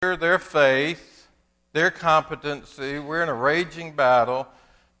character, their faith, their competency. We're in a raging battle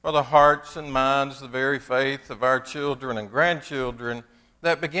for the hearts and minds, the very faith of our children and grandchildren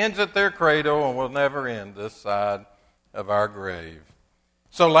that begins at their cradle and will never end this side of our grave.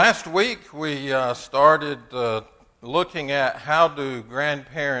 So last week we started looking at how do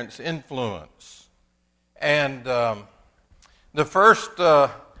grandparents influence. And the first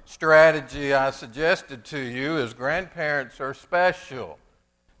strategy I suggested to you is grandparents are special.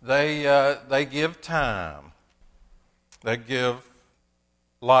 They give time. They give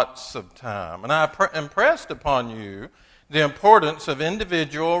lots of time. And I impressed upon you the importance of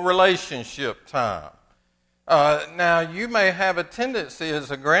individual relationship time. Now, you may have a tendency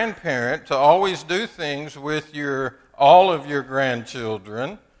as a grandparent to always do things with all of your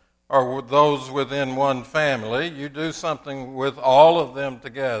grandchildren or with those within one family. You do something with all of them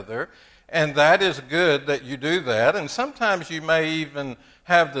together, and that is good that you do that. And sometimes you may even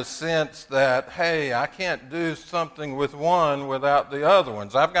have the sense that, hey, I can't do something with one without the other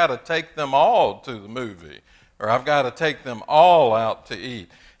ones. I've got to take them all to the movie, or I've got to take them all out to eat.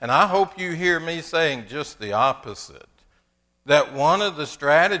 And I hope you hear me saying just the opposite, that one of the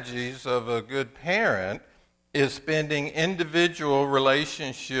strategies of a good parent is spending individual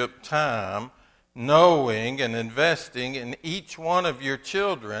relationship time, knowing and investing in each one of your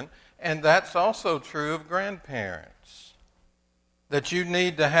children, and that's also true of grandparents, that you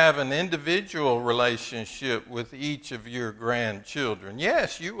need to have an individual relationship with each of your grandchildren.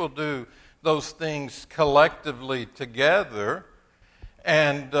 Yes, you will do those things collectively together,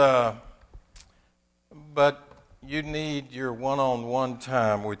 but you need your one-on-one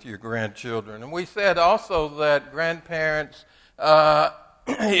time with your grandchildren. And we said also that grandparents,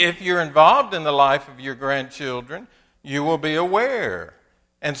 if you're involved in the life of your grandchildren, you will be aware.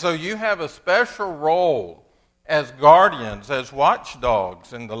 And so you have a special role as guardians, as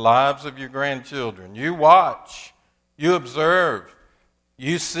watchdogs in the lives of your grandchildren. You watch, you observe,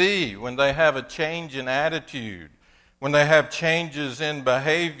 you see when they have a change in attitude, when they have changes in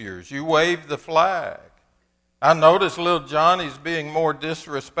behaviors. You wave the flag. I notice little Johnny's being more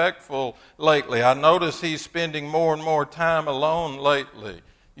disrespectful lately. I notice he's spending more and more time alone lately.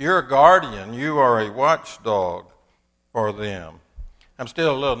 You're a guardian. You are a watchdog for them. I'm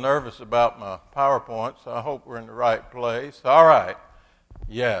still a little nervous about my PowerPoint, so I hope we're in the right place. All right.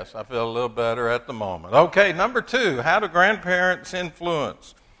 Yes, I feel a little better at the moment. Okay, number 2, how do grandparents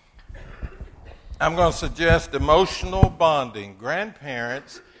influence? I'm going to suggest emotional bonding.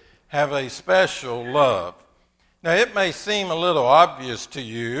 Grandparents have a special love. Now, it may seem a little obvious to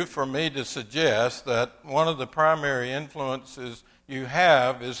you for me to suggest that one of the primary influences you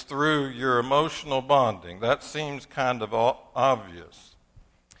have is through your emotional bonding. That seems kind of obvious.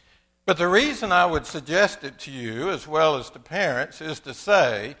 But the reason I would suggest it to you, as well as to parents, is to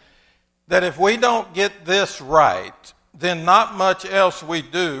say that if we don't get this right, then not much else we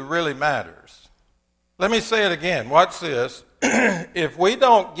do really matters. Let me say it again. Watch this. If we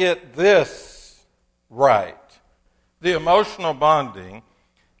don't get this right, the emotional bonding,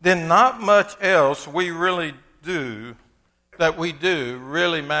 then not much else we really do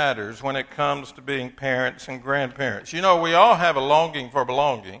really matters when it comes to being parents and grandparents. You know, we all have a longing for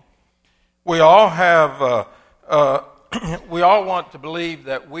belonging. We all have, we all want to believe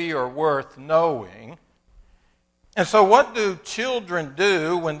that we are worth knowing. And so what do children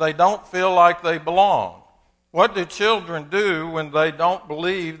do when they don't feel like they belong? What do children do when they don't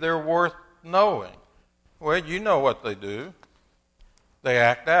believe they're worth knowing? Well, you know what they do. They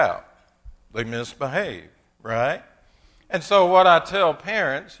act out. They misbehave, right? And so what I tell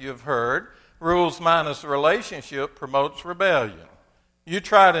parents, you've heard, rules minus relationship promotes rebellion. You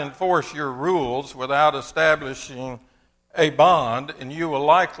try to enforce your rules without establishing a bond, and you will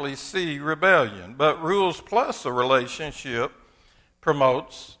likely see rebellion. But rules plus a relationship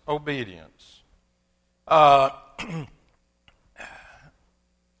promotes obedience. I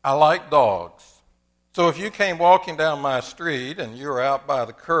like dogs. So if you came walking down my street and you're out by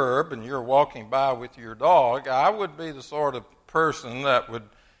the curb and you're walking by with your dog, I would be the sort of person that would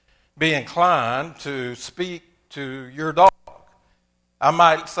be inclined to speak to your dog. I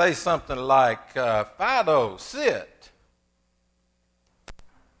might say something like, Fido, sit.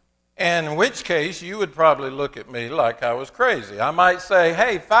 And in which case, you would probably look at me like I was crazy. I might say,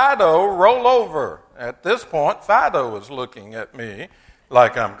 hey, Fido, roll over. At this point, Fido is looking at me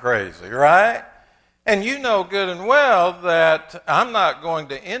like I'm crazy, right? And you know good and well that I'm not going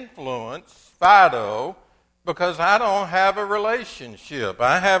to influence Fido because I don't have a relationship.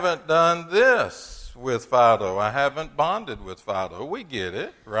 I haven't done this with Fido. I haven't bonded with Fido. We get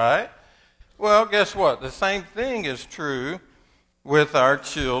it, right? Well, guess what? The same thing is true with our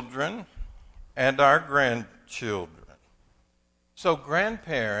children and our grandchildren. So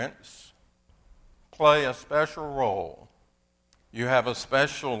grandparents play a special role. You have a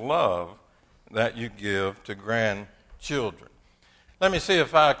special love that you give to grandchildren. Let me see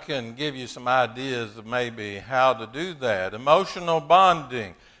if I can give you some ideas of maybe how to do that. Emotional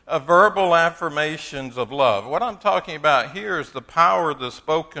bonding, verbal affirmations of love. What I'm talking about here is the power of the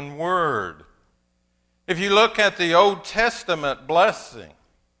spoken word. If you look at the Old Testament blessing,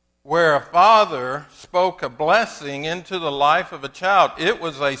 where a father spoke a blessing into the life of a child, it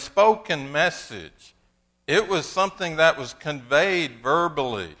was a spoken message. It was something that was conveyed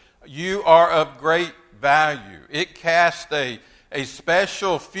verbally. You are of great value. It cast a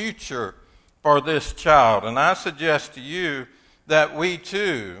special future for this child. And I suggest to you that we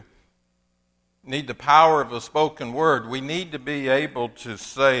too need the power of a spoken word. We need to be able to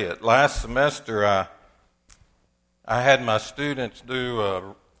say it. Last semester, I had my students do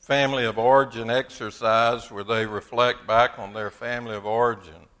a family of origin exercise where they reflect back on their family of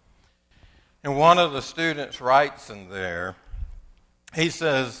origin. And one of the students writes in there, he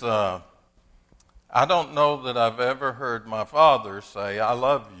says, I don't know that I've ever heard my father say, I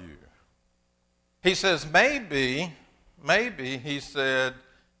love you. He says, maybe, he said,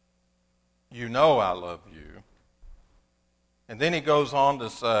 you know I love you. And then he goes on to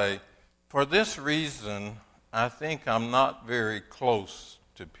say, for this reason, I think I'm not very close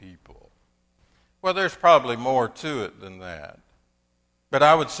to people. Well, there's probably more to it than that. But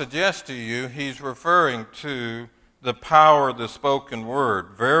I would suggest to you he's referring to the power of the spoken word,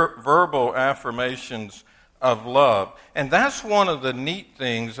 verbal affirmations of love. And that's one of the neat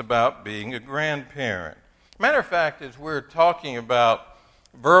things about being a grandparent. Matter of fact, as we're talking about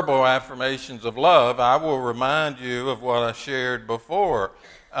verbal affirmations of love, I will remind you of what I shared before.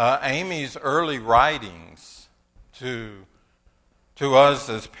 Amy's early writings to us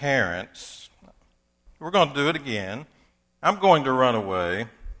as parents. We're going to do it again. I'm going to run away.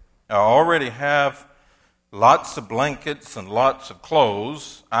 I already have lots of blankets and lots of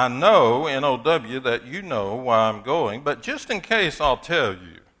clothes. I know, N-O-W, that you know why I'm going, but just in case, I'll tell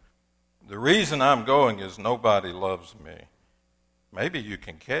you. The reason I'm going is nobody loves me. Maybe you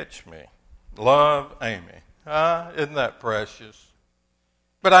can catch me. Love, Amy. Isn't that precious?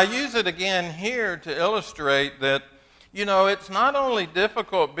 But I use it again here to illustrate that, you know, it's not only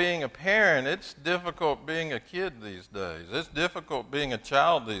difficult being a parent, it's difficult being a kid these days. It's difficult being a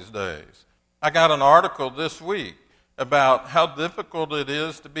child these days. I got an article this week about how difficult it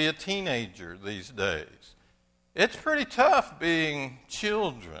is to be a teenager these days. It's pretty tough being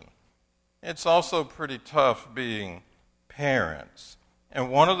children. It's also pretty tough being parents. And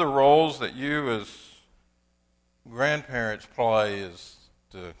one of the roles that you as grandparents play is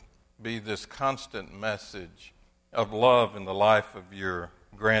to be this constant message of love in the life of your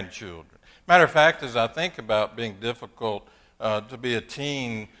grandchildren. Matter of fact, as I think about being difficult to be a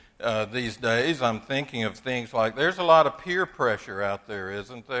teen these days, I'm thinking of things like there's a lot of peer pressure out there,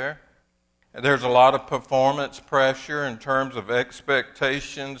 isn't there? There's a lot of performance pressure in terms of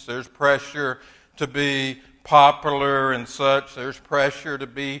expectations. There's pressure to be popular and such. There's pressure to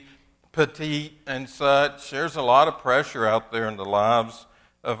be petite and such. There's a lot of pressure out there in the lives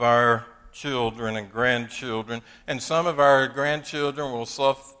of our children and grandchildren. And some of our grandchildren will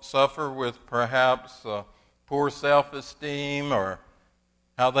suffer with perhaps poor self-esteem or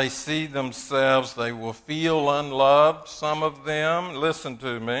how they see themselves. They will feel unloved, some of them. Listen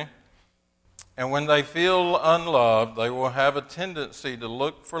to me. And when they feel unloved, they will have a tendency to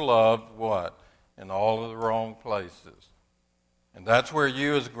look for love, what? In all of the wrong places. And that's where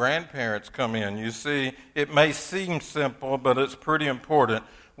you as grandparents come in. You see, it may seem simple, but it's pretty important.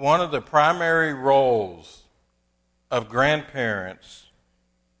 One of the primary roles of grandparents,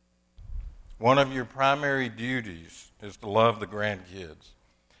 one of your primary duties is to love the grandkids.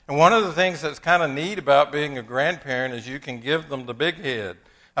 And one of the things that's kind of neat about being a grandparent is you can give them the big head.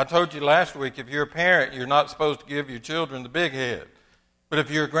 I told you last week, if you're a parent, you're not supposed to give your children the big head. But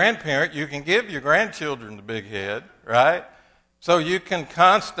if you're a grandparent, you can give your grandchildren the big head, right? So you can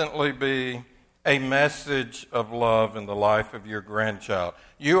constantly be a message of love in the life of your grandchild.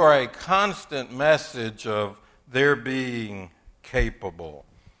 You are a constant message of their being capable.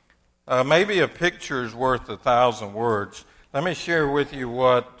 Maybe a picture is worth 1,000 words. Let me share with you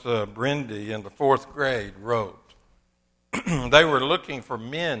what Brindy in the 4th grade wrote. They were looking for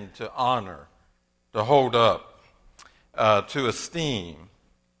men to honor, to hold up, to esteem.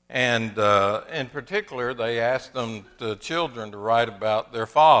 And in particular, they asked the children to write about their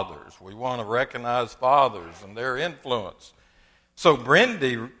fathers. We want to recognize fathers and their influence. So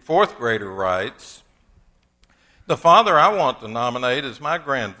Brindy, 4th grader, writes, The father I want to nominate is my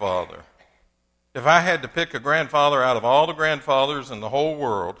grandfather. If I had to pick a grandfather out of all the grandfathers in the whole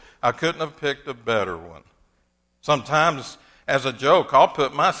world, I couldn't have picked a better one. Sometimes, as a joke, I'll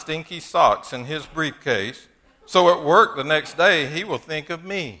put my stinky socks in his briefcase, so at work the next day he will think of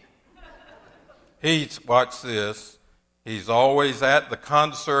me. Watch this, he's always at the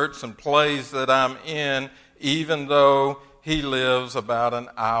concerts and plays that I'm in, even though he lives about an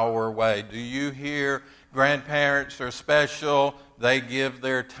hour away. Do you hear? Grandparents are special. They give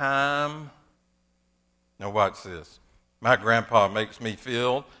their time. Now watch this. My grandpa makes me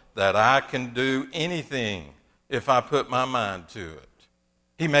feel that I can do anything if I put my mind to it.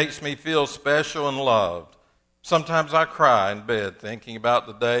 He makes me feel special and loved. Sometimes I cry in bed thinking about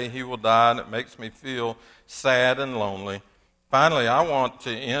the day he will die, and it makes me feel sad and lonely. Finally, I want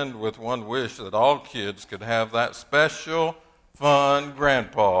to end with one wish, that all kids could have that special, fun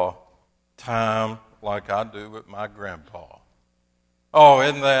grandpa time like I do with my grandpa. Oh,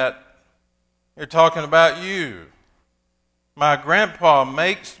 isn't that? You're talking about you. My grandpa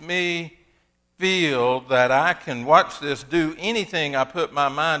makes me feel that I can, watch this, do anything I put my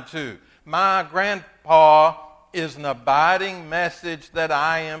mind to. My grandpa is an abiding message that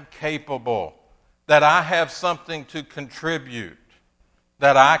I am capable, that I have something to contribute,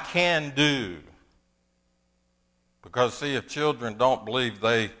 that I can do. Because, see, if children don't believe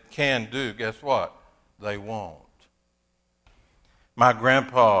they can do, guess what? They won't. My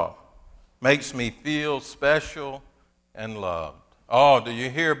grandpa makes me feel special and loved. Oh, do you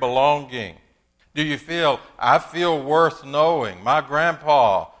hear belonging? Do you feel, I feel worth knowing? My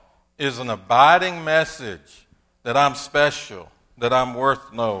grandpa is an abiding message that I'm special, that I'm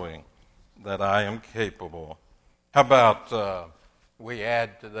worth knowing, that I am capable. How about we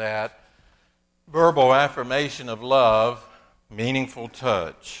add to that verbal affirmation of love, meaningful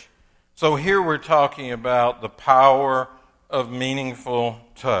touch. So here we're talking about the power of meaningful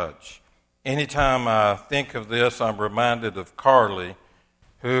touch. Anytime I think of this, I'm reminded of Carly,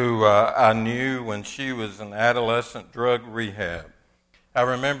 who I knew when she was in adolescent drug rehab. I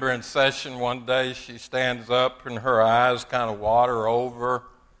remember in session one day, she stands up and her eyes kind of water over,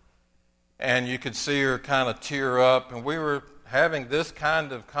 and you could see her kind of tear up, and we were having this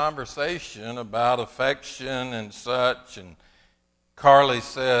kind of conversation about affection and such, and Carly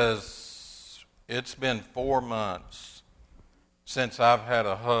says, it's been 4 months since I've had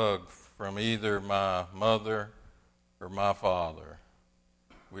a hug from either my mother or my father,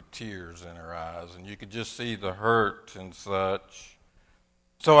 with tears in her eyes, and you could just see the hurt and such.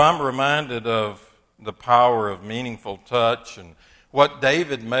 So I'm reminded of the power of meaningful touch and what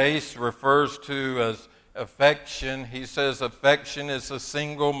David Mace refers to as affection. He says affection is the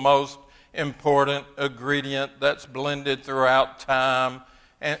single most important ingredient that's blended throughout time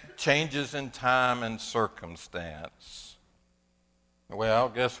and changes in time and circumstance. Well,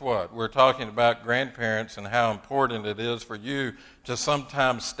 guess what? We're talking about grandparents and how important it is for you to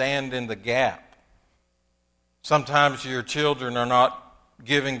sometimes stand in the gap. Sometimes your children are not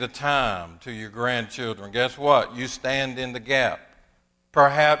giving the time to your grandchildren. Guess what? You stand in the gap.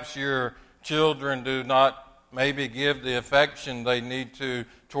 Perhaps your children do not maybe give the affection they need to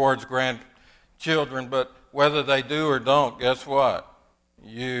towards grandchildren, but whether they do or don't, guess what?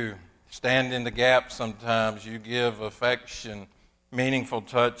 You stand in the gap sometimes. You give affection, meaningful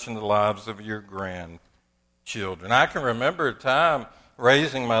touch in the lives of your grandchildren. I can remember a time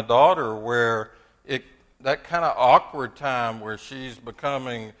raising my daughter where that kind of awkward time where she's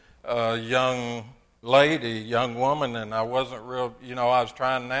becoming a young lady, young woman, and I wasn't real, I was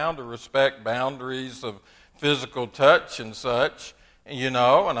trying now to respect boundaries of physical touch and such, and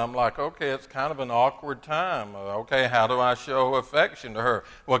I'm like, okay, it's kind of an awkward time. Okay, how do I show affection to her?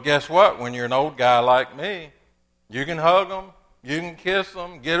 Well, guess what? When you're an old guy like me, you can hug them, you can kiss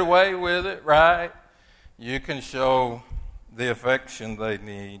them, get away with it, right? You can show the affection they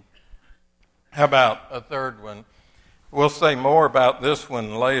need. How about a third one? We'll say more about this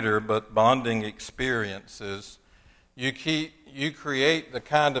one later, but bonding experiences. You create the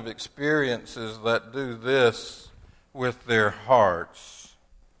kind of experiences that do this with their hearts.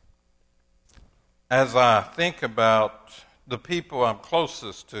 As I think about the people I'm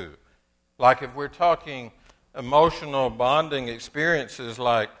closest to, like if we're talking emotional bonding experiences,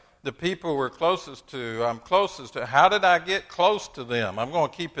 like the people we're closest to, I'm closest to, how did I get close to them? I'm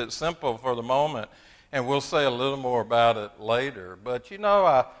going to keep it simple for the moment, and we'll say a little more about it later. But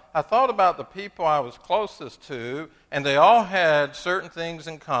I thought about the people I was closest to, and they all had certain things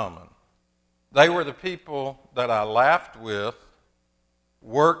in common. They were the people that I laughed with,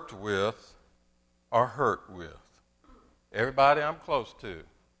 worked with, or hurt with. Everybody I'm close to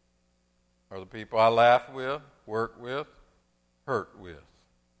are the people I laugh with, work with, hurt with.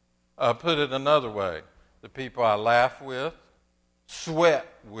 Put it another way, the people I laugh with, sweat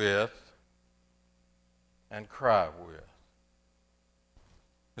with, and cry with.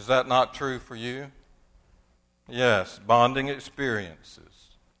 Is that not true for you? Yes, bonding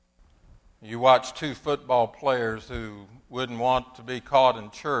experiences. You watch two football players who wouldn't want to be caught in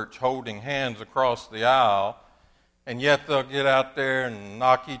church holding hands across the aisle, and yet they'll get out there and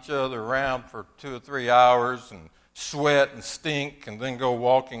knock each other around for 2 or 3 hours and sweat and stink and then go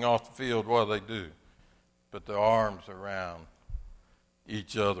walking off the field. What do? Put their arms around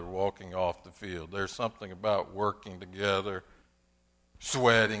each other walking off the field. There's something about working together,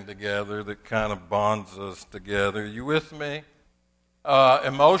 sweating together that kind of bonds us together. You with me?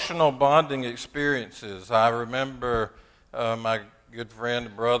 Emotional bonding experiences. I remember my good friend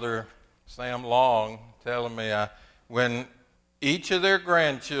and brother Sam Long telling me when each of their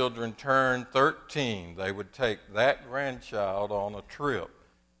grandchildren turned 13, they would take that grandchild on a trip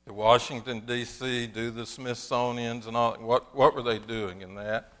to Washington, D.C., do the Smithsonian's and all. What were they doing in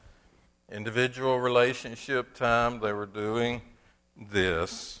that? Individual relationship time. They were doing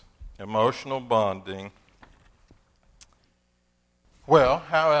this, emotional bonding. Well,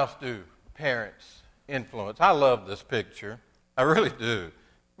 how else do parents influence? I love this picture. I really do.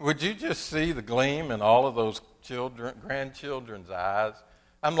 Would you just see the gleam in all of those grandchildren's eyes?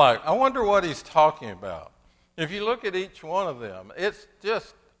 I'm like, I wonder what he's talking about. If you look at each one of them, it's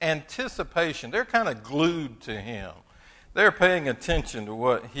just anticipation. They're kind of glued to him. They're paying attention to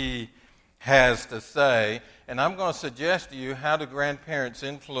what he has to say. And I'm going to suggest to you, how do grandparents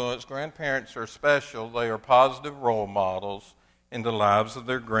influence? Grandparents are special. They are positive role models in the lives of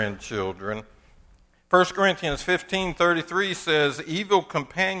their grandchildren. 1 Corinthians 15:33 says, evil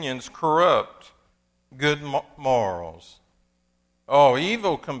companions corrupt good morals. Oh,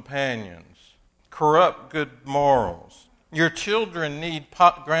 evil companions corrupt good morals. Your grandchildren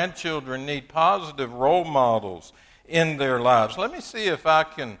need positive role models in their lives. Let me see if I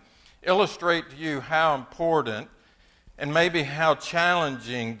can illustrate to you how important and maybe how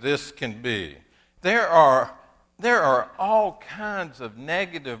challenging this can be. There are all kinds of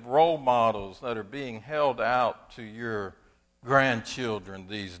negative role models that are being held out to your grandchildren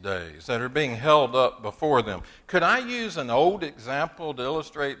these days, that are being held up before them. Could I use an old example to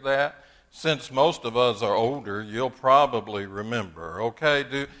illustrate that? Since most of us are older, you'll probably remember,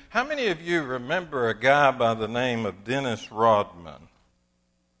 okay? How many of you remember a guy by the name of Dennis Rodman?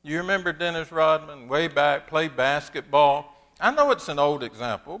 You remember Dennis Rodman? Way back, played basketball. I know it's an old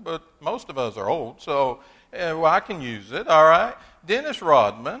example, but most of us are old, so I can use it, all right? Dennis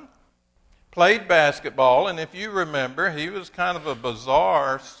Rodman played basketball, and if you remember, he was kind of a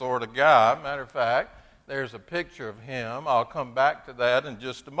bizarre sort of guy. Matter of fact, there's a picture of him. I'll come back to that in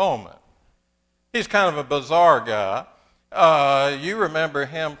just a moment. He's kind of a bizarre guy. You remember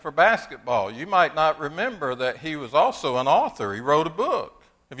him for basketball. You might not remember that he was also an author. He wrote a book.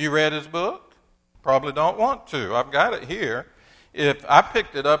 Have you read his book? Probably don't want to. I've got it here. I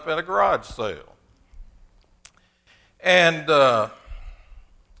picked it up at a garage sale. And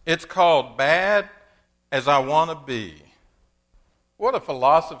it's called Bad as I Want to Be. What a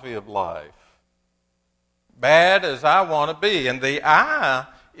philosophy of life. Bad as I want to be. And the I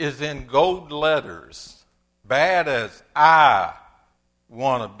is in gold letters. Bad as I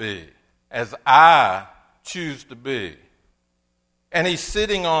want to be. As I choose to be. And he's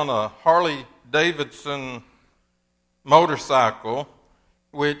sitting on a Harley Davidson motorcycle,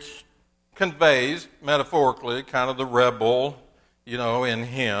 which conveys, metaphorically, kind of the rebel, in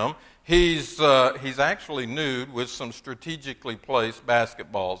him. He's actually nude with some strategically placed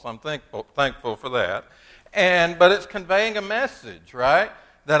basketballs. I'm thankful for that. But it's conveying a message, right?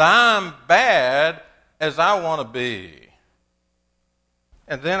 That I'm bad as I want to be.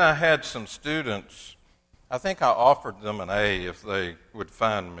 And then I had some students, I think I offered them an A if they would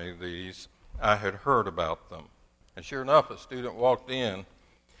find me these. I had heard about them. And sure enough, a student walked in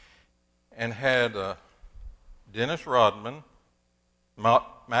and had a Dennis Rodman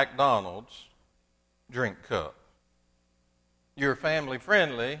McDonald's drink cup. Your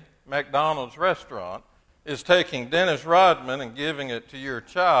family-friendly McDonald's restaurant is taking Dennis Rodman and giving it to your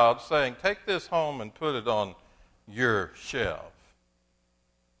child, saying, take this home and put it on your shelf.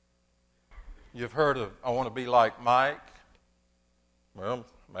 You've heard of, I want to be like Mike. Well,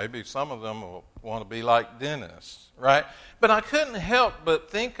 maybe some of them will want to be like Dennis, right? But I couldn't help but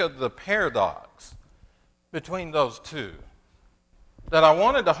think of the paradox between those two. That I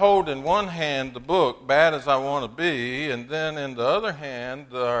wanted to hold in one hand the book, Bad as I Want to Be, and then in the other hand,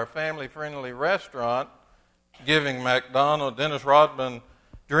 our family-friendly restaurant giving Dennis Rodman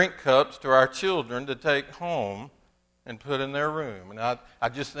drink cups to our children to take home and put in their room. And I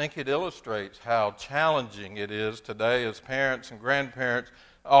just think it illustrates how challenging it is today as parents and grandparents,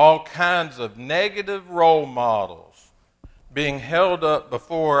 all kinds of negative role models being held up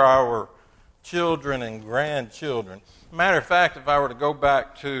before our children and grandchildren. Matter of fact, if I were to go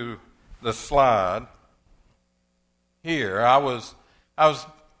back to the slide here, I was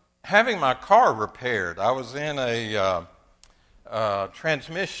having my car repaired. I was in a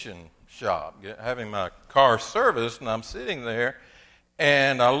transmission shop, having my car serviced, and I'm sitting there,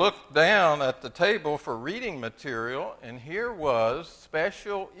 and I looked down at the table for reading material, and here was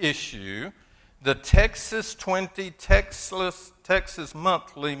special issue, the Texas 20 Texas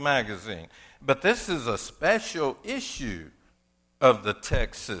Monthly magazine. But this is a special issue of the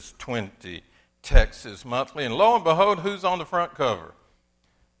Texas 20 Texas Monthly, and lo and behold, who's on the front cover?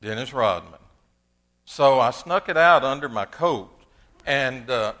 Dennis Rodman. So I snuck it out under my coat, and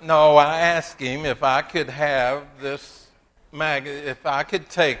I asked him if I could have this if I could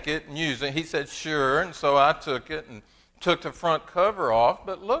take it and use it. He said sure, and so I took it and took the front cover off.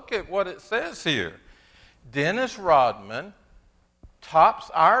 But look at what it says here. Dennis Rodman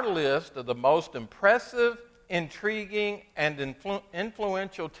tops our list of the most impressive, intriguing, and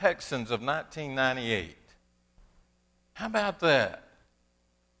influential Texans of 1998. How about that?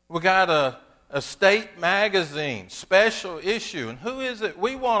 We got a state magazine, special issue. And who is it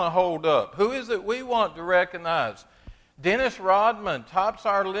we want to hold up? Who is it we want to recognize? Dennis Rodman tops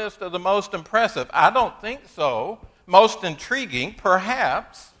our list of the most impressive. I don't think so. Most intriguing,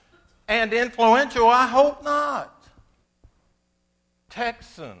 perhaps. And influential, I hope not.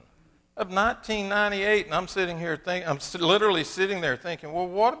 Texan of 1998. And I'm sitting here thinking, I'm literally sitting there thinking, well,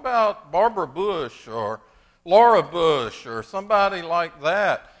 what about Barbara Bush or Laura Bush or somebody like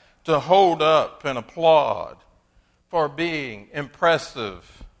that to hold up and applaud for being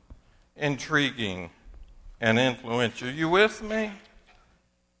impressive, intriguing, and influential? You with me?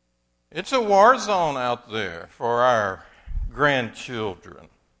 It's a war zone out there for our grandchildren.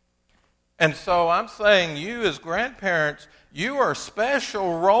 And so I'm saying you as grandparents, you are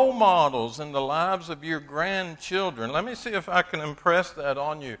special role models in the lives of your grandchildren. Let me see if I can impress that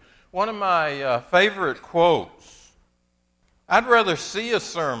on you. One of my favorite quotes, I'd rather see a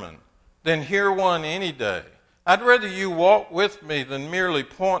sermon than hear one any day. I'd rather you walk with me than merely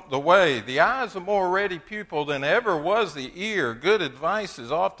point the way. The eye is a more ready pupil than ever was the ear. Good advice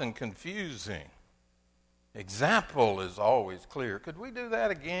is often confusing. Example is always clear. Could we do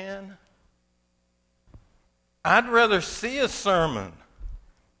that again? I'd rather see a sermon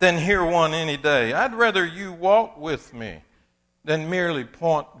than hear one any day. I'd rather you walk with me than merely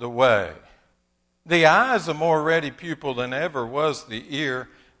point the way. The eye is a more ready pupil than ever was the ear.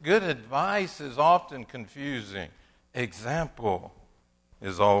 Good advice is often confusing. Example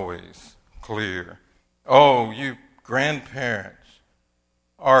is always clear. Oh, you grandparents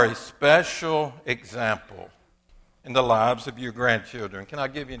are a special example in the lives of your grandchildren. Can I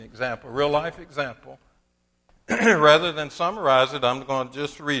give you an example, real life example? Rather than summarize it, I'm going to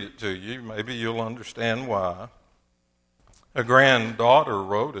just read it to you. Maybe you'll understand why. A granddaughter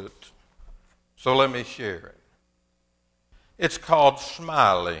wrote it, so let me share it. It's called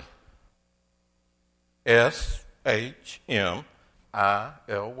Smiley. S-H-M-I-L-Y.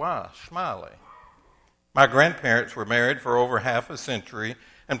 Smiley. My grandparents were married for over half a century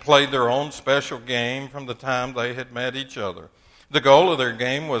and played their own special game from the time they had met each other. The goal of their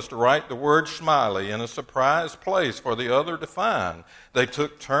game was to write the word Smiley in a surprise place for the other to find. They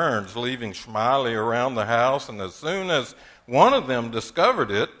took turns leaving Smiley around the house, and as soon as one of them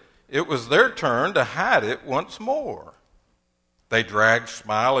discovered it, it was their turn to hide it once more. They dragged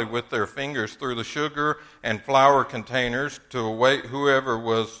Smiley with their fingers through the sugar and flour containers to await whoever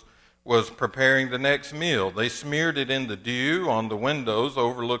was preparing the next meal. They smeared it in the dew on the windows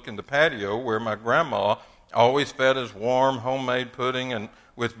overlooking the patio where my grandma always fed us warm homemade pudding and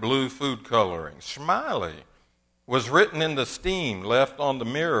with blue food coloring. Smiley was written in the steam left on the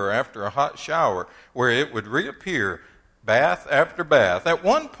mirror after a hot shower, where it would reappear bath after bath. At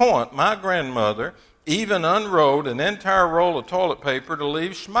one point, my grandmother even unrolled an entire roll of toilet paper to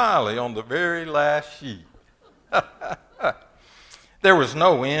leave Smiley on the very last sheet. There was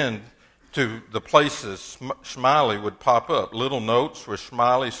no end to the places Smiley would pop up. Little notes with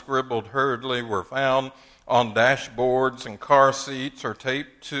Smiley scribbled hurriedly were found on dashboards and car seats or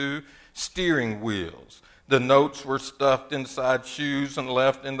taped to steering wheels. The notes were stuffed inside shoes and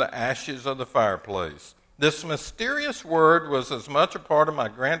left in the ashes of the fireplace. This mysterious word was as much a part of my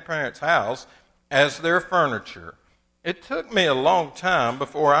grandparents' house as their furniture. It took me a long time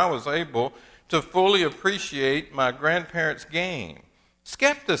before I was able to fully appreciate my grandparents' game.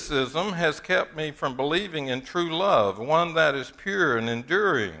 Skepticism has kept me from believing in true love, one that is pure and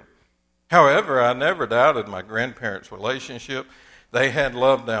enduring. However, I never doubted my grandparents' relationship. They had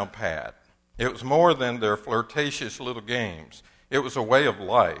love down pat. It was more than their flirtatious little games. It was a way of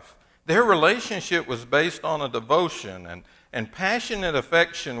life. Their relationship was based on a devotion and passionate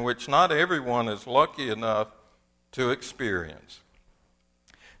affection which not everyone is lucky enough to experience.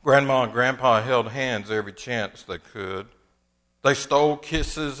 Grandma and Grandpa held hands every chance they could. They stole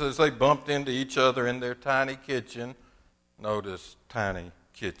kisses as they bumped into each other in their tiny kitchen. Notice, tiny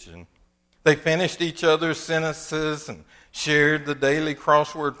kitchen. They finished each other's sentences and shared the daily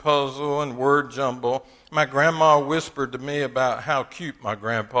crossword puzzle and word jumble. My grandma whispered to me about how cute my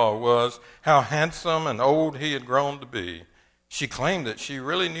grandpa was, how handsome and old he had grown to be. She claimed that she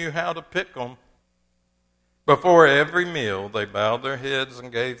really knew how to pick 'em. Before every meal, they bowed their heads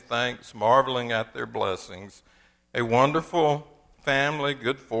and gave thanks, marveling at their blessings, a wonderful family,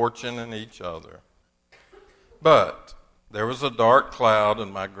 good fortune in each other. But there was a dark cloud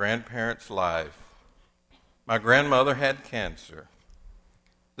in my grandparents' life. My grandmother had cancer.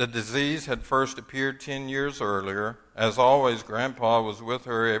 The disease had first appeared 10 years earlier. As always, Grandpa was with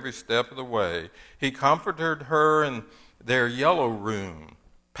her every step of the way. He comforted her in their yellow room,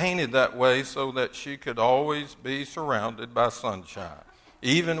 painted that way so that she could always be surrounded by sunshine,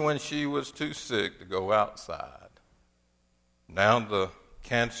 even when she was too sick to go outside. Now the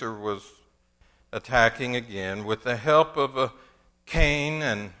cancer was attacking again. With the help of a cane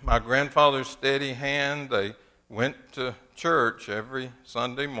and my grandfather's steady hand, they went to church every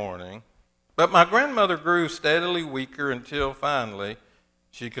Sunday morning. But my grandmother grew steadily weaker until finally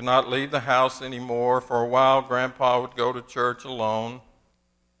she could not leave the house anymore. For a while, Grandpa would go to church alone.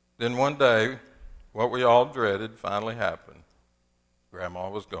 Then one day, what we all dreaded finally happened. Grandma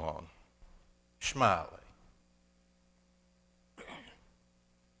was gone. Smiley.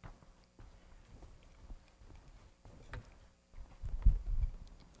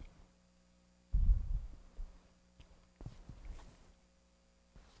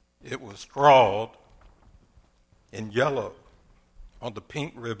 It was scrawled in yellow on the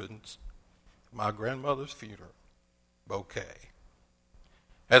pink ribbons of my grandmother's funeral bouquet.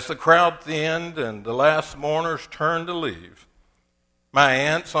 As the crowd thinned and the last mourners turned to leave, my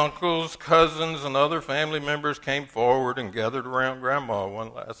aunts, uncles, cousins, and other family members came forward and gathered around Grandma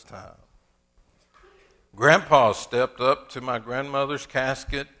one last time. Grandpa stepped up to my grandmother's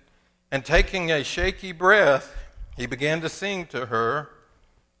casket, and taking a shaky breath, he began to sing to her.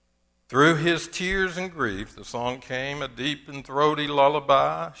 Through his tears and grief, the song came, a deep and throaty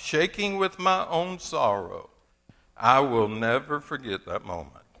lullaby, shaking with my own sorrow. I will never forget that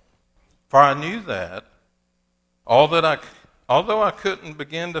moment. For I knew that, although I couldn't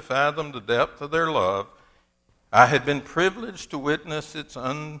begin to fathom the depth of their love, I had been privileged to witness its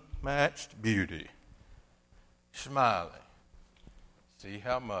unmatched beauty. Smiley, see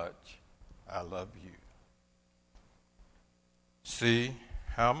how much I love you. See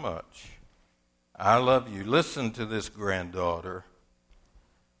how much I love you. Listen to this, granddaughter.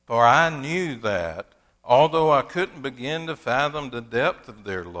 For I knew that, although I couldn't begin to fathom the depth of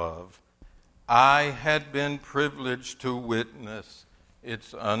their love, I had been privileged to witness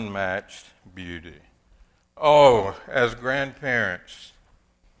its unmatched beauty. Oh, as grandparents,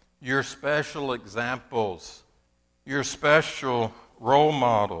 you're special examples, you're special role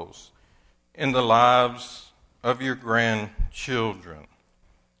models in the lives of your grandchildren.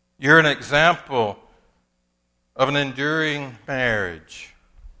 You're an example of an enduring marriage.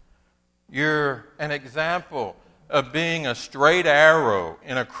 You're an example of being a straight arrow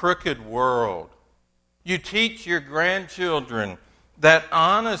in a crooked world. You teach your grandchildren that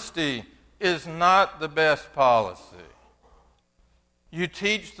honesty is not the best policy. You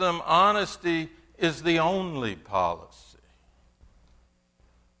teach them honesty is the only policy.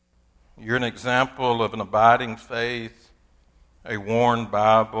 You're an example of an abiding faith, a worn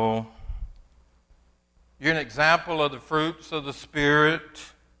Bible. You're an example of the fruits of the Spirit: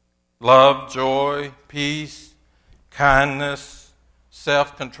 love, joy, peace, kindness,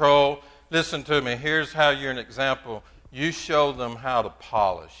 self-control. Listen to me. Here's how you're an example. You show them how to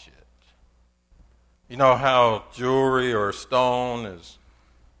polish it. You know how jewelry or stone is,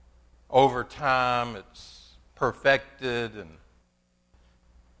 over time, it's perfected, and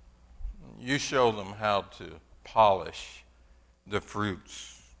you show them how to polish the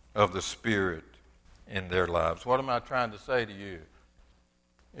fruits of the Spirit in their lives. What am I trying to say to you?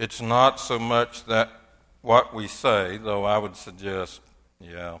 It's not so much that what we say, though I would suggest,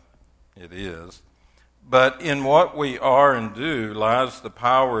 yeah, it is. But in what we are and do lies the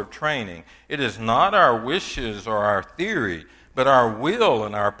power of training. It is not our wishes or our theory, but our will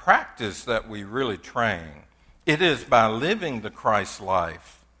and our practice that we really train. It is by living the Christ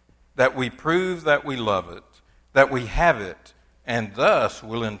life that we prove that we love it, that we have it, and thus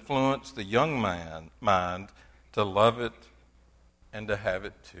will influence the young mind to love it and to have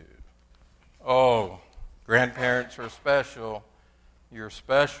it too. Oh, grandparents are special. You're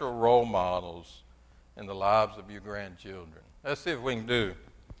special role models in the lives of your grandchildren. Let's see if we can do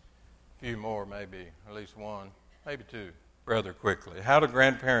a few more, maybe at least one, maybe two, rather quickly. How do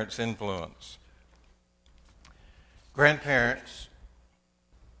grandparents influence? Grandparents,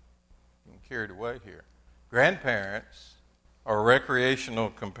 I'm carried away here. Grandparents are recreational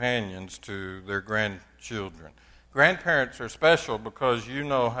companions to their grandchildren. Grandparents are special because you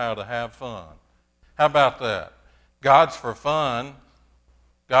know how to have fun. How about that? God's for fun.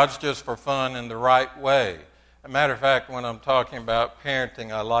 God's just for fun in the right way. As a matter of fact, when I'm talking about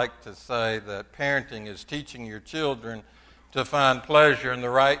parenting, I like to say that parenting is teaching your children to find pleasure in the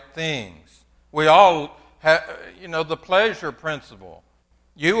right things. We all have, the pleasure principle.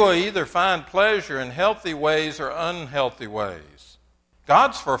 You will either find pleasure in healthy ways or unhealthy ways.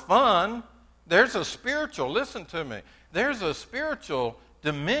 God's for fun. There's a spiritual, listen to me, there's a spiritual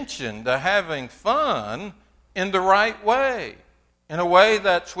dimension to having fun in the right way, in a way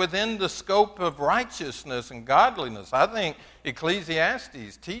that's within the scope of righteousness and godliness. I think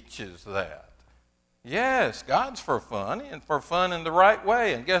Ecclesiastes teaches that. Yes, God's for fun, and for fun in the right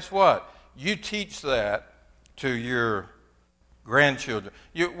way. And guess what? You teach that to your grandchildren.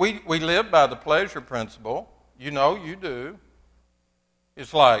 We live by the pleasure principle. You know you do.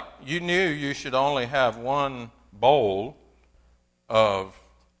 It's like you knew you should only have one bowl of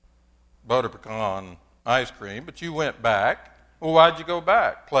butter pecan ice cream, but you went back. Well, why'd you go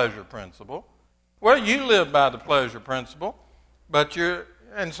back? Pleasure principle. Well, you live by the pleasure principle,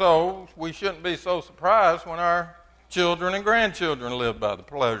 and so we shouldn't be so surprised when our children and grandchildren live by the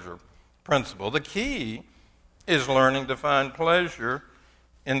pleasure principle. The key is learning to find pleasure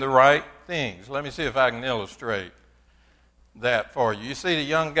in the right things. Let me see if I can illustrate that for you. You see the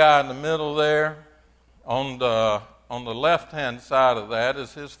young guy in the middle there? On the left-hand side of that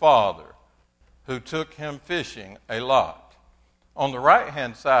is his father, who took him fishing a lot. On the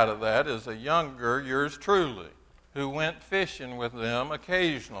right-hand side of that is a younger, yours truly, who went fishing with them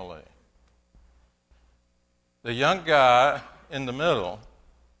occasionally. The young guy in the middle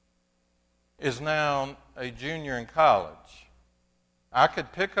is now a junior in college. I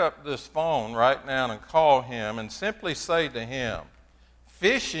could pick up this phone right now and call him and simply say to him,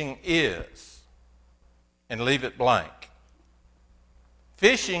 fishing is, and leave it blank.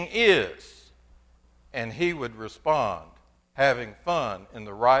 Fishing is, and he would respond, having fun in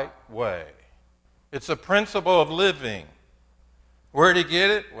the right way. It's a principle of living. Where'd he get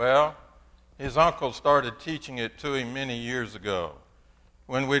it? Well, his uncle started teaching it to him many years ago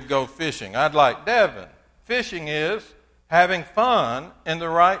when we'd go fishing. I'd like, Devin, fishing is having fun in the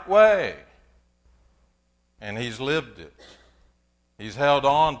right way. And he's lived it. He's held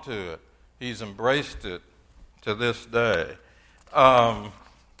on to it. He's embraced it to this day.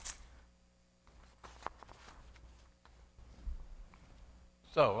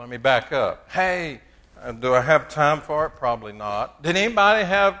 So let me back up. Hey, do I have time for it? Probably not. Did anybody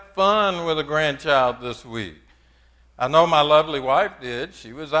have fun with a grandchild this week? I know my lovely wife did.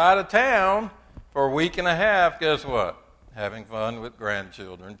 She was out of town for a week and a half. Guess what? Having fun with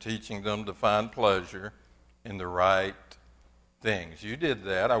grandchildren, teaching them to find pleasure in the right things. You did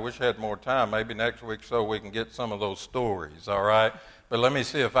that. I wish I had more time. Maybe next week so we can get some of those stories, all right? But let me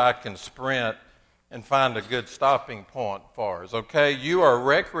see if I can sprint and find a good stopping point for us, okay? You are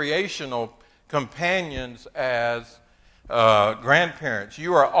recreational companions as grandparents.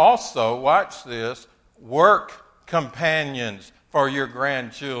 You are also, watch this, work companions for your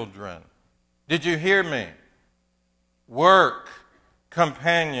grandchildren. Did you hear me? Work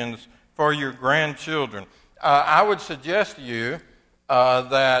companions for your grandchildren. I would suggest to you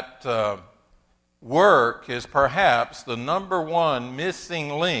that work is perhaps the number one missing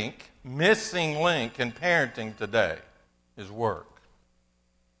link in parenting today is work.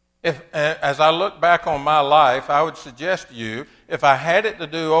 As I look back on my life, I would suggest to you, if I had it to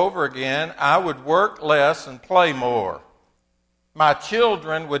do over again, I would work less and play more. My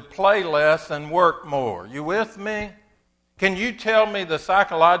children would play less and work more. You with me? Can you tell me the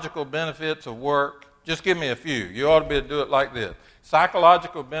psychological benefits of work? Just give me a few. You ought to be able to do it like this.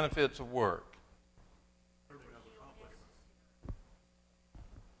 Psychological benefits of work.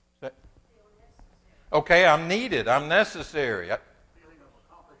 Okay, I'm needed. I'm necessary.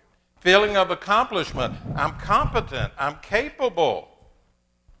 Feeling of accomplishment. I'm competent. I'm capable.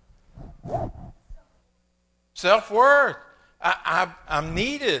 Self-worth. I'm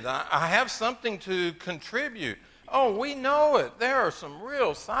needed. I have something to contribute. Oh, we know it. There are some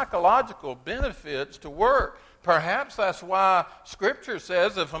real psychological benefits to work. Perhaps that's why Scripture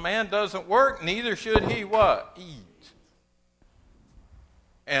says if a man doesn't work, neither should he what? Eat.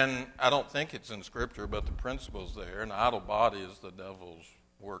 And I don't think it's in Scripture, but the principle's there. An idle body is the devil's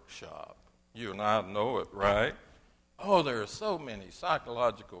workshop. You and I know it, right? Oh, there are so many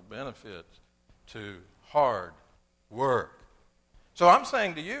psychological benefits to hard work. So I'm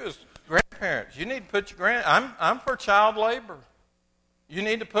saying to you as grandparents, you need to put your I'm for child labor. You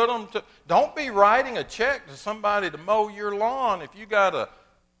need to put them to, don't be writing a check to somebody to mow your lawn if you got a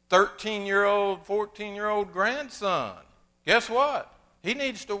 13-year-old, 14-year-old grandson. Guess what? He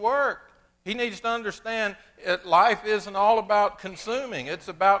needs to work. He needs to understand that life isn't all about consuming. It's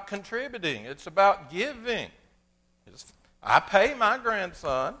about contributing. It's about giving. I pay my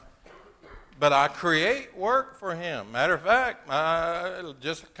grandson, but I create work for him. Matter of fact, I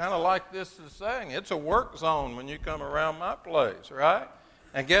just kind of like this is saying, it's a work zone when you come around my place, right?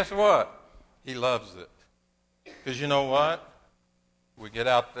 And guess what? He loves it. Because you know what? We get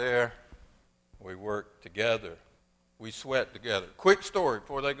out there, we work together. We sweat together. Quick story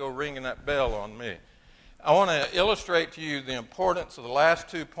before they go ringing that bell on me. I want to illustrate to you the importance of the last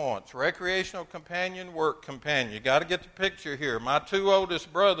 2 points. Recreational companion, work companion. You got to get the picture here. My 2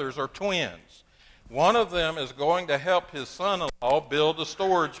 oldest brothers are twins. One of them is going to help his son-in-law build a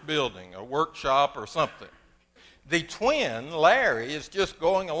storage building, a workshop or something. The twin, Larry, is just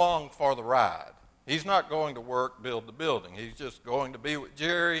going along for the ride. He's not going to work, build the building. He's just going to be with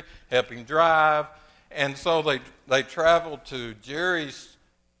Jerry, help him drive. And so they traveled to Jerry's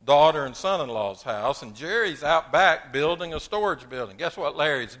daughter and son-in-law's house, and Jerry's out back building a storage building. Guess what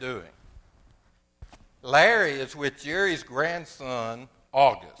Larry's doing? Larry is with Jerry's grandson,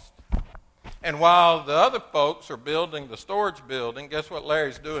 August. And while the other folks are building the storage building, guess what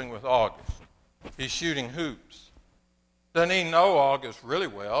Larry's doing with August? He's shooting hoops. Doesn't he know August really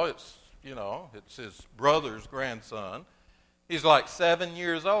well? It's his brother's grandson. He's like 7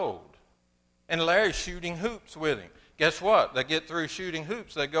 years old. And Larry's shooting hoops with him. Guess what? They get through shooting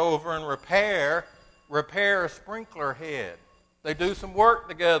hoops. They go over and repair a sprinkler head. They do some work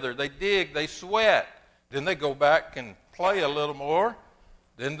together. They dig. They sweat. Then they go back and play a little more.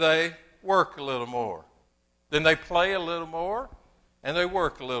 Then they work a little more. Then they play a little more. And they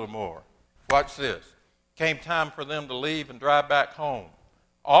work a little more. Watch this. Came time for them to leave and drive back home.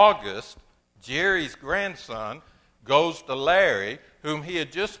 August, Jerry's grandson, goes to Larry, whom he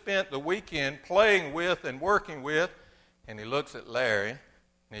had just spent the weekend playing with and working with, and he looks at Larry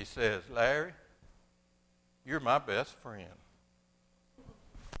and he says, Larry, you're my best friend.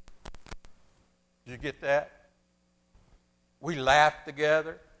 Did you get that? We laugh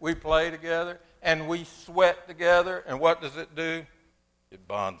together, we play together, and we sweat together, and what does it do? It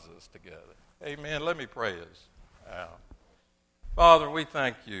bonds us together. Amen. Let me pray us out. Father, we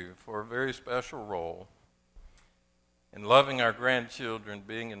thank you for a very special role in loving our grandchildren,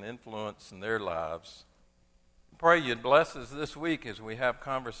 being an influence in their lives. Pray you'd bless us this week as we have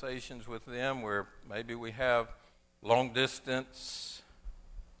conversations with them where maybe we have long distance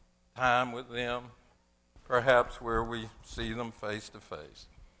time with them, perhaps where we see them face to face.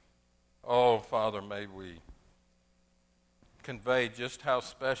 Oh, Father, may we convey just how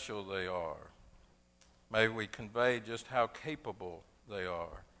special they are. May we convey just how capable they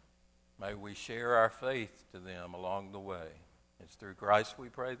are. May we share our faith to them along the way. It's through Christ we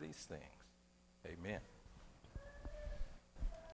pray these things. Amen.